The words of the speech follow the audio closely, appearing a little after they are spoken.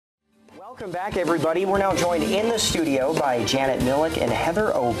Welcome back, everybody. We're now joined in the studio by Janet Millick and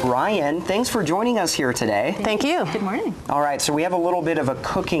Heather O'Brien. Thanks for joining us here today. Thank you. Good morning. All right, so we have a little bit of a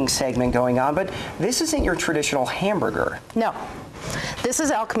cooking segment going on, but this isn't your traditional hamburger. No. This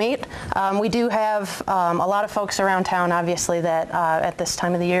is elk meat. We do have a lot of folks around town, obviously, that at this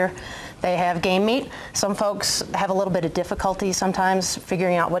time of the year, they have game meat. Some folks have a little bit of difficulty sometimes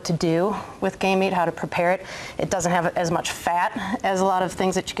figuring out what to do with game meat, how to prepare it. It doesn't have as much fat as a lot of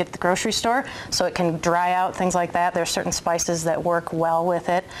things that you get at the grocery store, so it can dry out, things like that. There are certain spices that work well with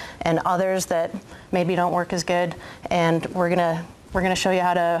it, and others that maybe don't work as good. And we're gonna show you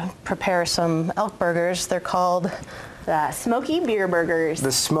how to prepare some elk burgers. They're called The Smoky Beer Burgers.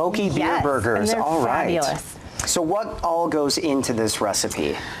 The Smoky Beer Yes, Burgers. and they're all right. fabulous. So what all goes into this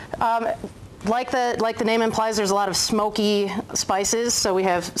recipe? Like the name implies, there's a lot of smoky spices. So we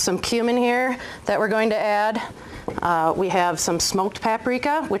have some cumin here that we're going to add. We have some smoked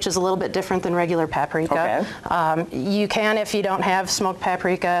paprika, which is a little bit different than regular paprika. Okay. You can, if you don't have smoked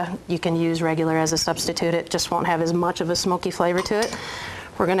paprika, you can use regular as a substitute. It just won't have as much of a smoky flavor to it.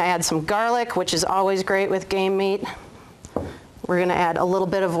 We're going to add some garlic, which is always great with game meat. We're going to add a little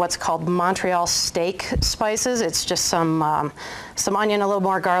bit of what's called Montreal steak spices. It's just some onion, a little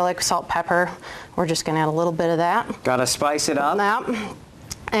more garlic, salt, pepper. We're just going to add a little bit of that. Gotta spice it up.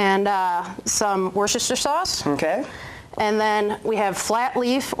 And some Worcestershire sauce. Okay. And then we have flat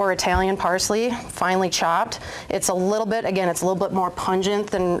leaf or Italian parsley, finely chopped. It's a little bit, again, it's a little bit more pungent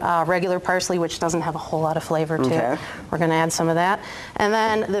than regular parsley, which doesn't have a whole lot of flavor to it. We're going to add some of that. And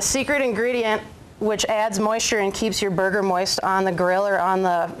then the secret ingredient, which adds moisture and keeps your burger moist on the grill or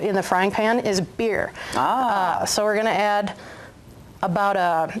in the frying pan, is beer. So we're going to add about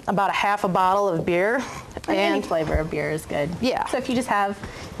a half a bottle of beer. And any flavor of beer is good. Yeah. So if you just have,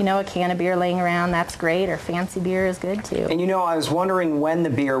 a can of beer laying around, that's great, or fancy beer is good too. And I was wondering when the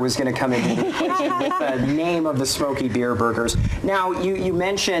beer was going to come into the picture with the name of the Smoky Beer Burgers. Now, you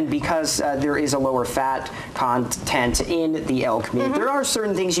mentioned because there is a lower fat content in the elk meat, there are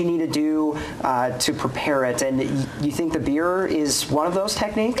certain things you need to do to prepare it, and you think the beer is one of those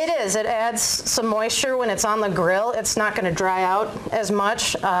techniques? It is. It adds some moisture when it's on the grill. It's not going to dry out as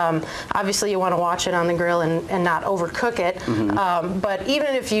much. Obviously, you want to watch it on the grill and not overcook it. But even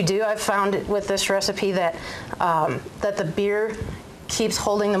if you do, I've found with this recipe that that the beer keeps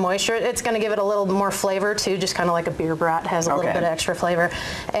holding the moisture. It's going to give it a little more flavor too, just kind of like a beer brat has a little bit of extra flavor,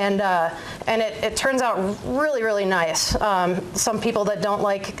 and it turns out really, really nice. Some people that don't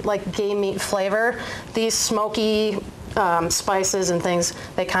like game meat flavor, these smoky spices and things,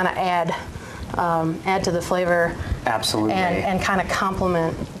 they kind of add to the flavor. Absolutely. And kind of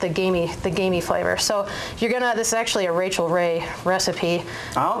complement the gamey flavor. So this is actually a Rachel Ray recipe.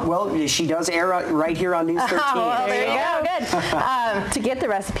 Oh, well, she does air right here on News 13. Well, there you go. Good. To get the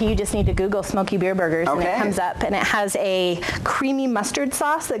recipe, you just need to Google Smoky Beer Burgers, and it comes up, and it has a creamy mustard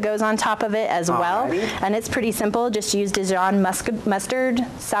sauce that goes on top of it as well. And it's pretty simple. Just use Dijon mustard,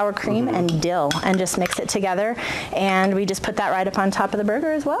 sour cream, and dill, and just mix it together. And we just put that right up on top of the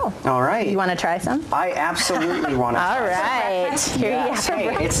burger as well. All right. You want to try some? I absolutely want to try some. All right. Here you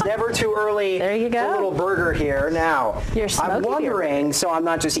go. Hey, it's never too early. There you go. For a little burger here. Now, I'm wondering, so I'm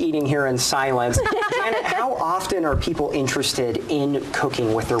not just eating here in silence, Janet, how often are people interested in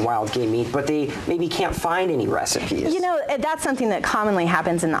cooking with their wild game meat, but they maybe can't find any recipes? That's something that commonly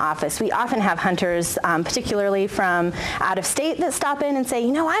happens in the office. We often have hunters, particularly from out of state, that stop in and say,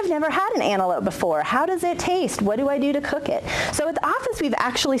 I've never had an antelope before. How does it taste? What do I do to cook it? So at the office, we've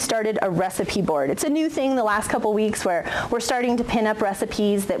actually started a recipe board. It's a new thing the last couple weeks where we're starting to pin up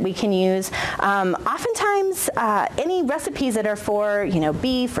recipes that we can use. Oftentimes, any recipes that are for,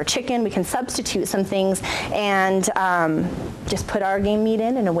 beef or chicken, we can substitute some things and just put our game meat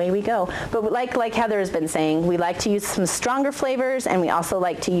in, and away we go. But like Heather has been saying, we like to use some stronger flavors, and we also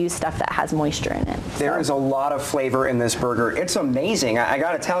like to use stuff that has moisture in it. There is a lot of flavor in this burger. It's amazing. I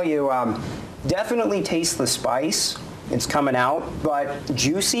got to tell you, definitely taste the spice. It's coming out, but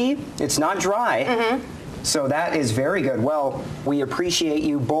juicy. It's not dry. So that is very good. Well, we appreciate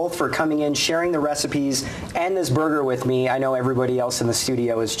you both for coming in, sharing the recipes and this burger with me. I know everybody else in the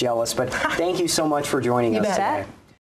studio is jealous, but thank you so much for joining us today.